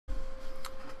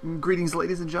Greetings,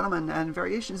 ladies and gentlemen, and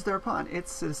variations thereupon.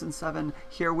 It's Citizen7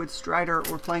 here with Stryder.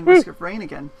 We're playing Risk of Rain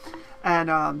again.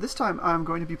 And this time I'm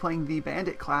going to be playing the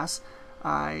Bandit class.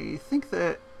 I think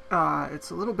that it's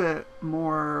a little bit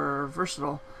more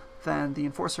versatile than the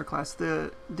Enforcer class.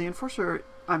 The Enforcer,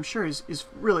 I'm sure, is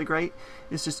really great.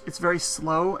 It's very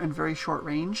slow and very short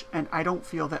range, and I don't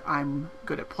feel that I'm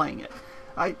good at playing it.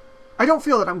 I don't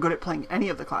feel that I'm good at playing any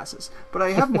of the classes, but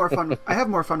I have more fun. I have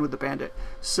more fun with the Bandit,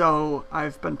 so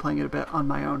I've been playing it a bit on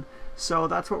my own. So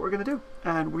that's what we're gonna do,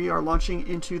 and we are launching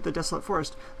into the Desolate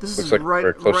Forest. This Looks is like right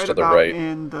we're close to the about right.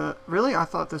 in the. Really, I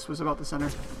thought this was about the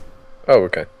center. Oh,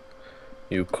 okay.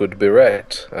 You could be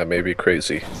right. I may be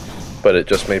crazy, but it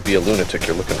just may be a lunatic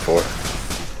you're looking for.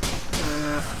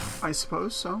 I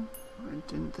suppose so. I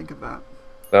didn't think of that.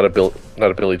 Not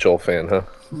a Billy Joel fan, huh?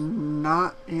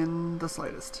 Not in the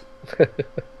slightest.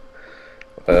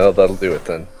 Well, that'll do it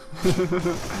then.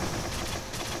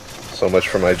 So much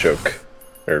for my joke.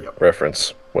 Or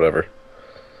reference, whatever.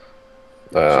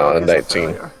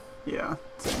 19. Yeah.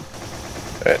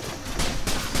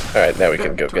 Alright, now we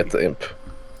can go 20. get the imp.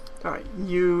 Alright,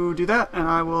 you do that, and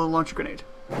I will launch a grenade.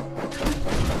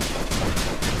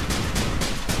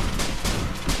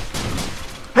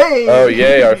 Hey! Oh,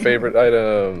 yay, our favorite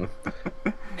item.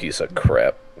 Piece of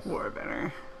crap.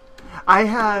 Warbanner. I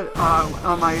had,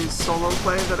 on my solo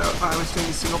play that I was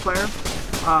doing single player,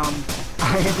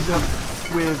 I ended up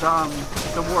with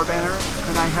the Warbanner,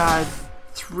 and I had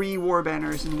 3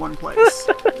 Warbanners in one place.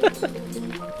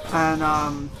 And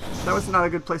that was not a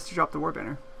good place to drop the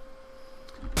Warbanner.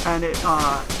 And it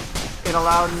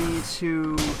allowed me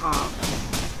to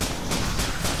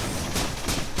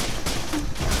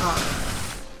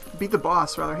beat the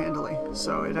boss rather handily.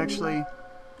 So it actually,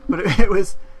 but it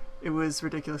was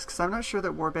ridiculous because I'm not sure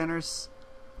that Warbanners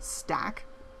stack.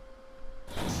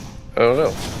 I don't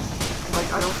know.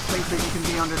 Like, I don't think that you can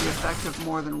be under the effect of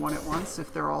more than one at once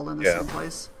if they're all in the same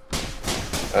place.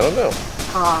 I don't know.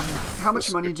 How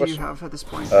much money do you have at this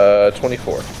point?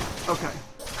 24. Okay.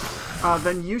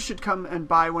 Then you should come and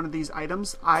buy one of these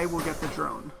items. I will get the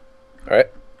drone.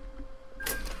 Alright.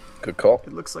 Good call.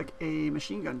 It looks like a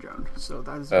machine gun drone, so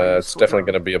that is it's definitely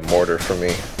going to be a mortar for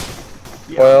me.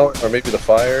 Yeah, well, or maybe the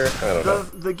fire. I don't know.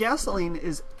 The gasoline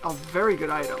is a very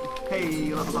good item. Hey,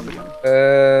 you leveled up again.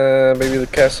 Maybe the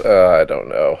cast. I don't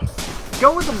know.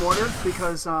 Go with the mortar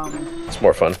because it's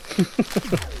more fun.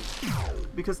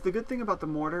 because the good thing about the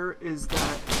mortar is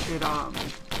that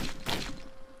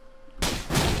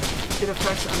it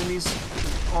affects enemies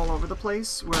all over the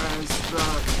place, whereas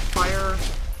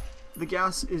the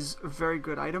gas is a very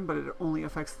good item, but it only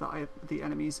affects the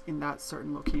enemies in that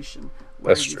certain location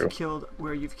where That's true.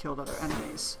 Where you've killed other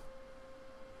enemies.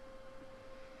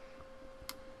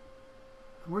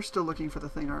 We're still looking for the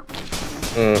thing, aren't we?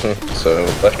 Mm-hmm. So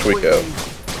left we go.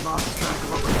 Lost track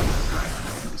of what we're doing.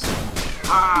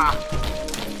 Ah!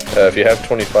 If you have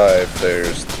 25,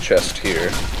 there's the chest here.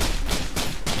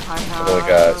 I have I've only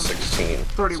got 16.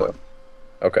 31. So.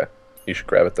 Okay. You should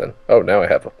grab it then. Oh, now I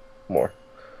have more.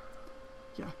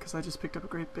 Yeah, because I just picked up a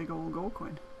great big old gold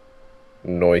coin.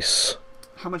 Nice.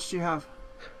 How much do you have?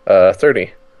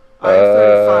 30. I have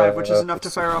 35, which is enough to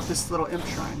fire off this little imp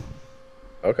shrine.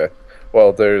 Okay.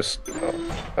 Well, there's...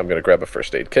 Oh, I'm going to grab a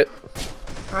first aid kit.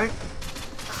 Alright.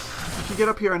 If you get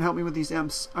up here and help me with these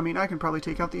imps, I mean, I can probably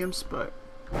take out the imps, but...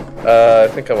 I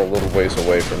think I'm a little ways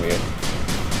away from you.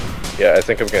 Yeah, I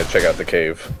think I'm going to check out the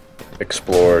cave.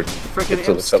 Explore. Frickin'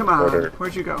 imps, come on.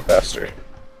 Where'd you go? Faster.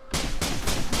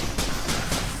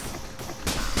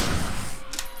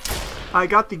 I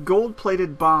got the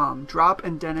gold-plated bomb. Drop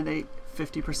and detonate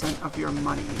 50% of your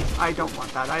money. I don't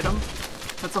want that item.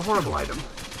 That's a horrible item.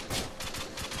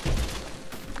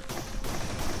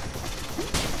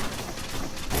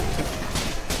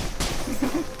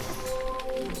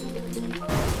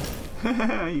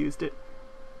 I used it.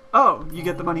 Oh, you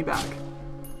get the money back.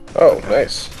 Oh, okay.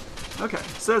 Nice. Okay,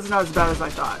 so it's not as bad as I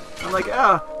thought. I'm like,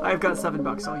 I've got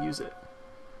 $7, I'll use it.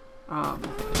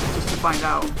 Just to find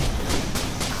out.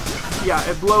 Yeah,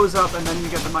 it blows up and then you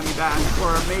get the money back.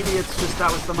 Or maybe it's just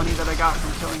that was the money that I got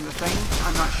from killing the thing.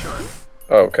 I'm not sure.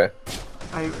 Oh, okay.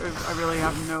 I really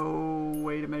have no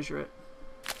way to measure it.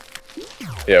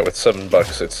 Yeah, with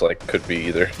 $7, it's like, could be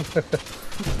either.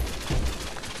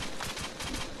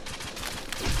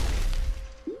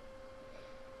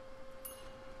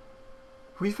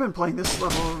 We've been playing this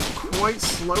level quite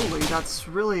slowly. That's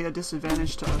really a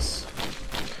disadvantage to us.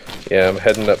 Yeah, I'm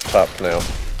heading up top now.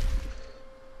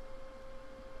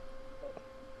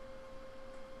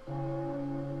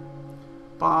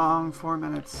 Bong, 4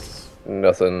 minutes.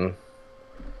 Nothing.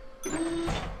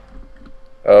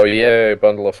 Oh yeah,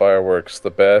 bundle of fireworks,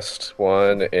 the best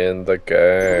one in the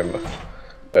game.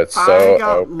 It's I so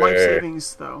got life OP.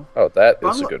 savings though. Oh, that is a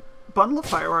Bundle good. bundle of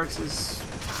fireworks is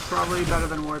probably better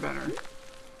than war banner.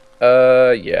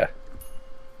 Yeah.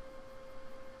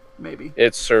 Maybe.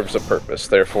 It serves a purpose,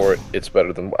 therefore it's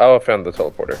better than. Oh, I found the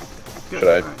teleporter. Good. Should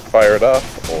I Alright. fire it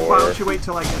off, Why or don't you wait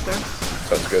till I get there?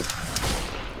 sounds good?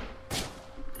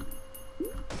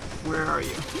 Where are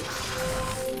you?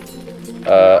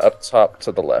 Up top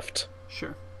to the left.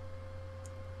 Sure.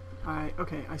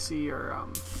 Okay, I see your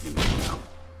image now.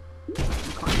 I'm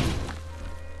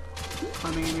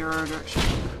climbing in your direction.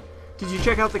 Did you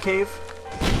check out the cave?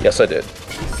 Yes, I did.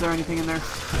 Is there anything in there?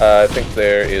 I think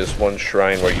there is one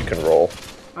shrine where you can roll.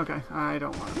 Okay, I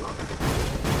don't want to bother.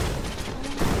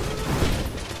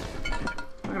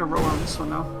 I'm gonna roll on this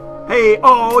one though. Hey,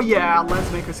 oh yeah,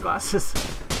 lens maker's glasses.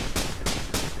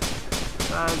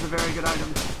 That is a very good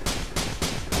item.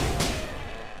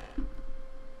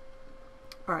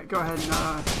 All right, go ahead and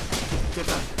get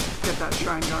that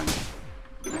shrine going.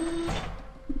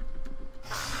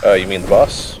 You mean the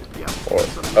boss? Yeah. Or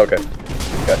that's what I mean. okay,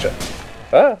 gotcha.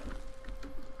 Ah,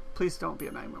 Please don't be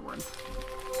a magma worm.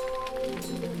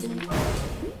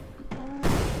 all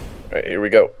right, here we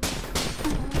go.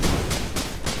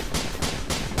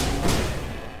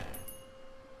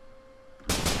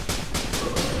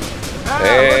 Ah,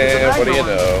 And look, what do it's a you magma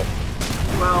worm. know?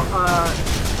 Well,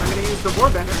 I'm gonna use the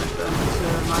warbender to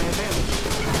my advantage.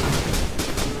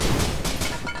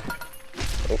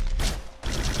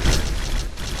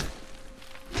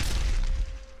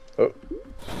 Oh.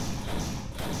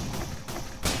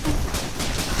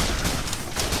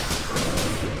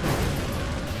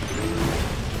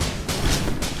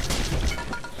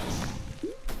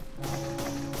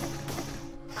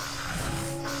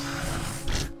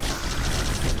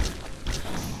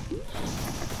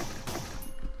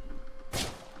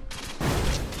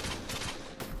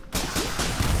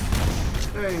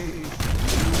 Hey.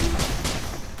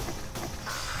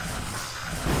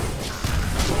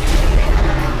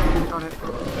 Got it.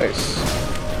 Nice.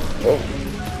 Oh,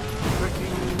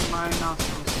 Pricking my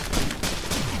nostrils.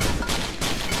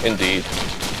 indeed.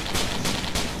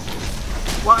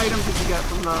 What item did you get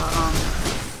from the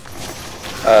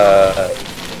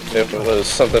It was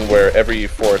something where every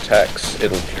 4 attacks,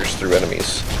 it'll pierce through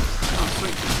enemies. Oh,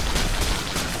 sweet.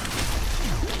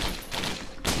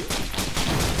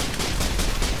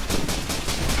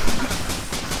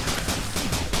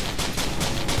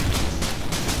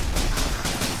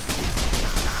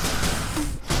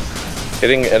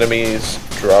 Hitting enemies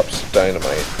drops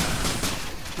dynamite.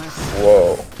 Nice.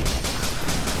 Whoa.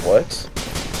 What?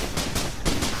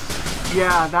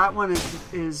 Yeah, that one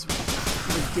is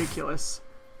ridiculous.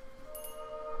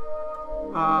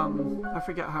 I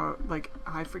forget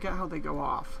how they go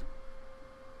off.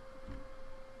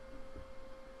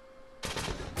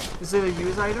 Is it a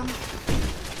use item?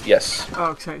 Yes.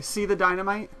 Oh, okay. See the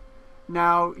dynamite?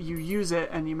 Now you use it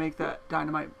and you make that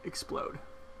dynamite explode.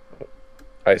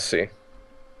 I see.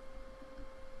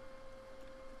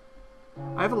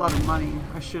 I have a lot of money.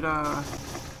 I should roll on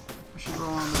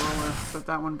the roller, but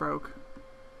that one broke.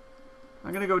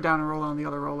 I'm gonna go down and roll on the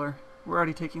other roller. We're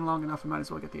already taking long enough, I might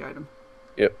as well get the item.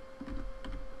 Yep.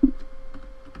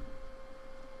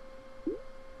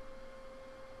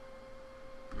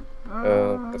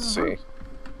 Let's see.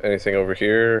 Anything over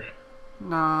here?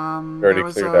 Already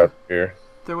cleared out here.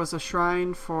 There was a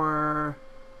shrine for...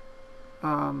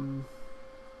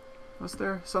 was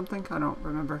there something? I don't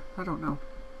remember. I don't know.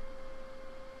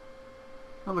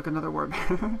 Oh, look, another war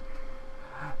banner.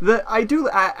 I do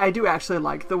actually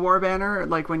like the war banner.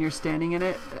 Like when you're standing in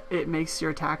it, it makes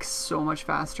your attacks so much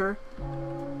faster.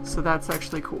 So that's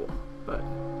actually cool. But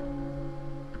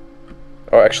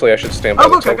Oh, actually, I should stand by oh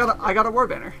the look, I got a war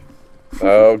banner.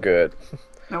 Oh, good.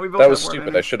 Now we both That have was war stupid.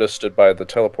 I banners. should have stood by the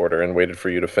teleporter and waited for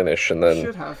you to finish, and then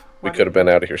Should have. we could have been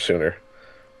out of here sooner.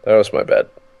 That was my bad.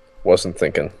 Wasn't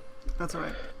thinking. That's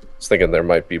alright. Was thinking there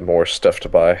might be more stuff to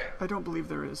buy. I don't believe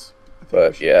there is.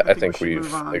 But yeah, I think we should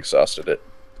we've move on. exhausted it.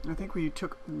 I think we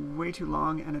took way too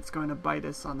long, and it's going to bite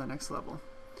us on the next level.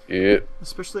 Yeah,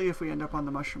 Especially if we end up on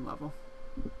the mushroom level.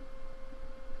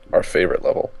 our favorite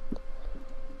level.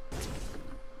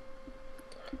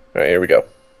 Alright, here we go.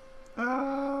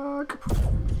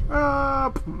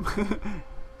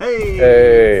 Hey!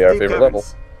 Hey, our Deep favorite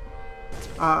caverns.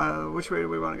 level. Which way do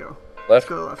we want to go? Left? Let's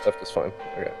go to the left. Left is fine.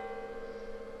 Okay.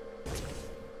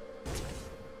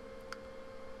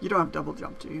 You don't have double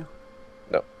jump, do you?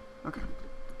 No, Okay.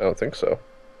 I don't think so.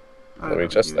 I Let me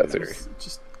don't test know, that theory. It's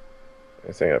just,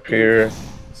 Anything up here?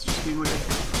 it's just being weird.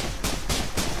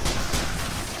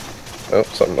 Oh,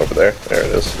 something over there. There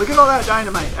it is. Look at all that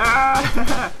dynamite.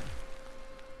 Ah!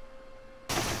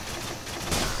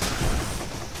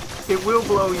 It will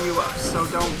blow you up, so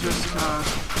don't just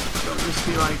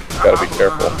be like. Gotta be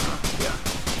careful. Yeah.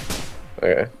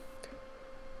 Okay.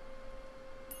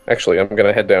 Actually, I'm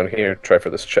gonna head down here, try for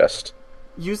this chest.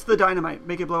 Use the dynamite.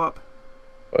 Make it blow up.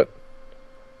 What?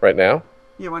 Right now?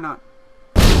 Yeah, why not?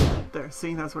 There,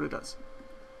 see? That's what it does.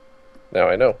 Now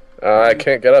I know. I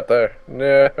can't get up there.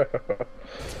 No.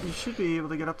 You should be able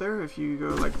to get up there if you go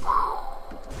like...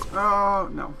 Oh,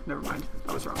 no. Never mind.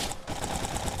 I was wrong.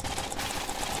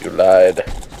 You lied.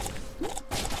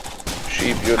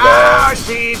 Sheep, you lied. Ah,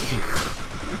 sheep!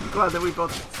 I'm glad that we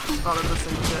both thought of the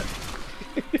same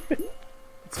shit.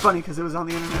 It's funny because it was on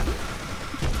the internet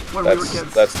when we were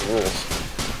kids. That's the rules.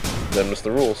 Them's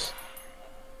the rules.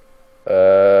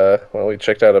 Well, we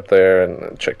checked out up there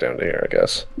and checked down to here, I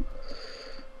guess.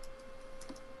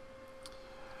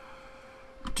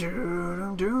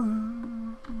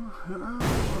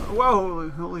 Whoa,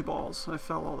 holy balls. I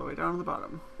fell all the way down to the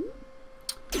bottom.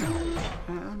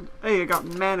 And, hey, I got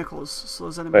manacles.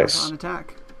 Slows enemies on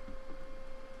attack.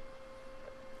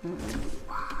 And,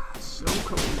 wow, so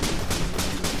cool.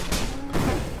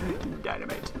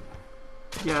 Dynamite.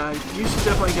 Yeah, you should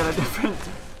definitely get a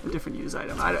different use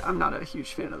item. I'm not a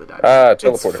huge fan of the dynamite. Ah,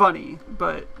 teleporter. It's funny,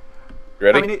 but... You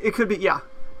ready? I mean, it could be, yeah.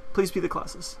 Please be the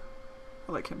classes.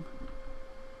 I like him.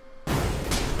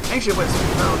 Ancient Wisp.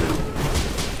 That'll do.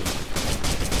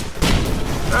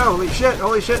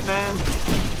 Holy shit, man.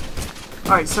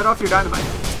 Alright, set off your dynamite.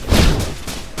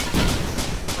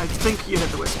 I think you hit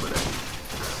the Wisp with it.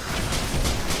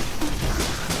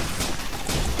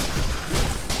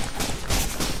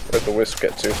 Where'd the Wisp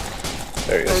get to?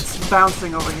 There he is. It's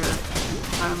bouncing over here.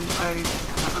 I'm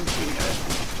shooting at it.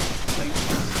 Thanks.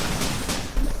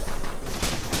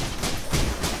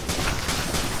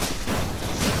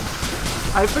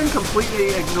 I've been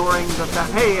completely ignoring the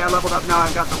fact, hey, I leveled up, now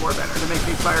I've got the Warbender to make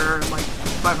me fire like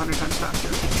 500 times faster.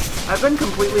 I've been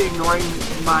completely ignoring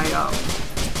my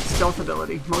stealth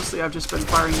ability. Mostly I've just been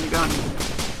firing the gun.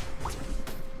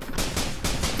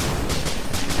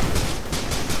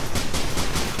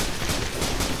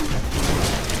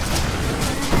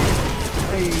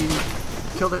 Hey,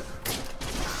 killed it.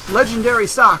 Legendary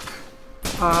Sock.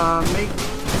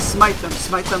 Smite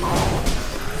them all.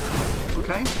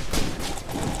 Okay.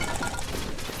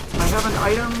 I have an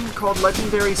item called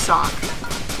Legendary Sock,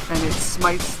 and it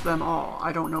smites them all.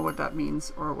 I don't know what that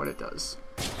means or what it does.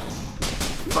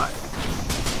 But...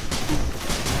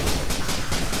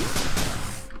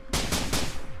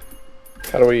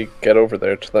 How do we get over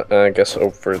there to the... I guess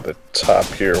over the top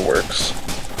here works.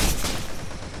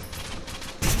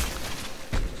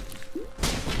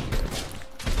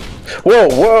 Whoa,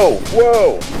 whoa,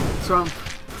 whoa! What's wrong?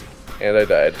 And I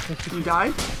died. You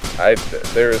died?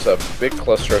 There's a big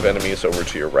cluster of enemies over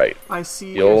to your right. I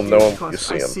see. You'll know them when you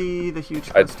see them. I see the huge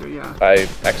cluster, yeah. I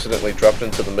accidentally dropped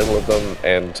into the middle of them,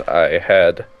 and I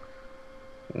had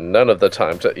none of the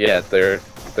time to... Yeah, there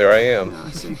I am. Yeah,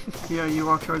 I see. Yeah, you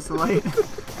walk towards the light.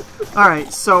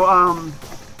 Alright, so,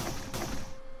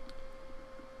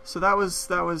 so that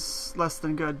was less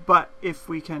than good, but if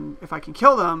I can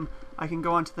kill them, I can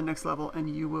go on to the next level, and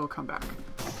you will come back.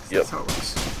 So yep. That's how it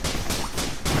works.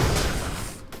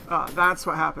 That's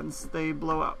what happens. They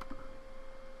blow up.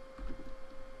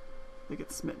 They get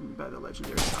smitten by the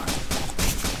legendary sock.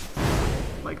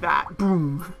 Like that.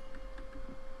 Boom.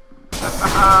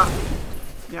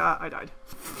 Yeah, I died.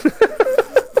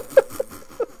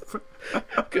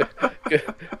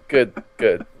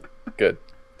 Good.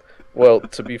 Well,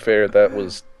 to be fair, that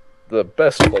was the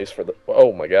best place for the...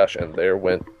 Oh my gosh, and there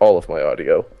went all of my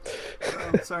audio.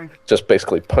 Oh, sorry. Just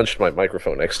basically punched my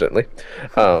microphone accidentally.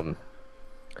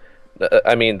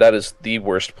 I mean, that is the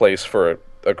worst place for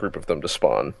a group of them to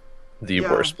spawn. The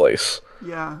worst place.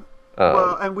 Yeah.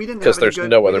 Well, and we didn't have because there's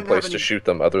no other place to shoot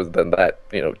them other than that,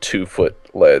 2-foot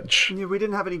ledge. Yeah, we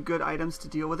didn't have any good items to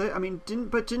deal with it. I mean,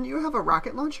 didn't you have a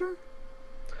rocket launcher?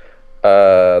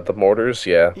 The mortars,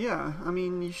 yeah. Yeah, I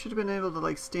mean, you should have been able to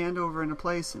like stand over in a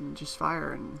place and just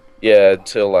fire and... Yeah,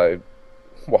 until I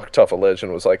walked off a ledge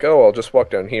and was like, oh, I'll just walk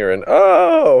down here and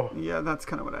oh! Yeah, that's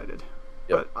kind of what I did.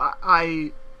 Yep. But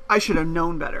I should have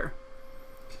known better.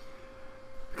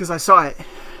 Because I saw it.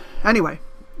 Anyway,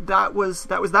 that was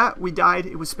that. We died.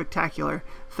 It was spectacular.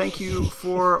 Thank you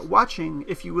for watching.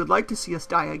 If you would like to see us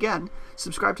die again,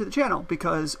 subscribe to the channel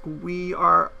because we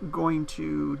are going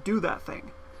to do that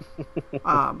thing.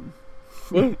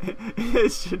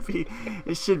 It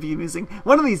should be amusing.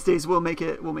 One of these days we'll make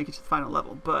it to the final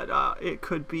level, but it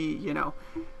could be,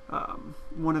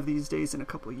 one of these days in a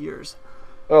couple of years.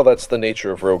 Well, that's the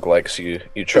nature of roguelikes. You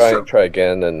It's try true. and try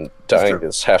again, and It's dying true.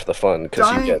 is half the fun because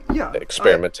you Dying, get yeah,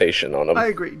 experimentation on them. I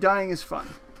agree. Dying is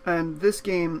fun, and this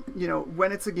game, you know,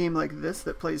 when it's a game like this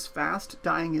that plays fast,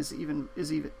 dying is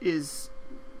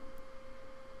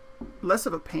less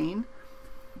of a pain.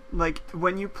 Like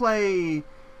when you play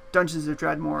Dungeons of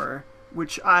Dreadmore,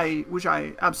 which I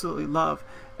absolutely love,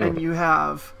 and you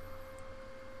have,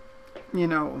 you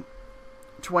know,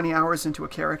 20 hours into a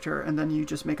character, and then you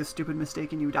just make a stupid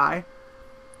mistake and you die.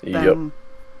 Yep. Then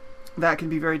that can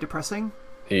be very depressing.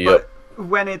 Yep. But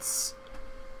when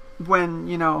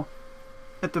you know,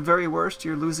 at the very worst,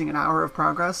 you're losing an hour of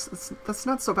progress. That's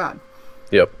not so bad.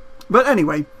 Yep. But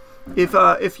anyway,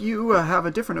 if you have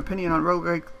a different opinion on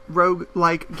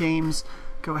roguelike games,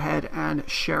 go ahead and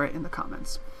share it in the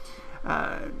comments.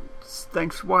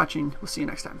 Thanks for watching. We'll see you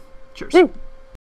next time. Cheers. Woo.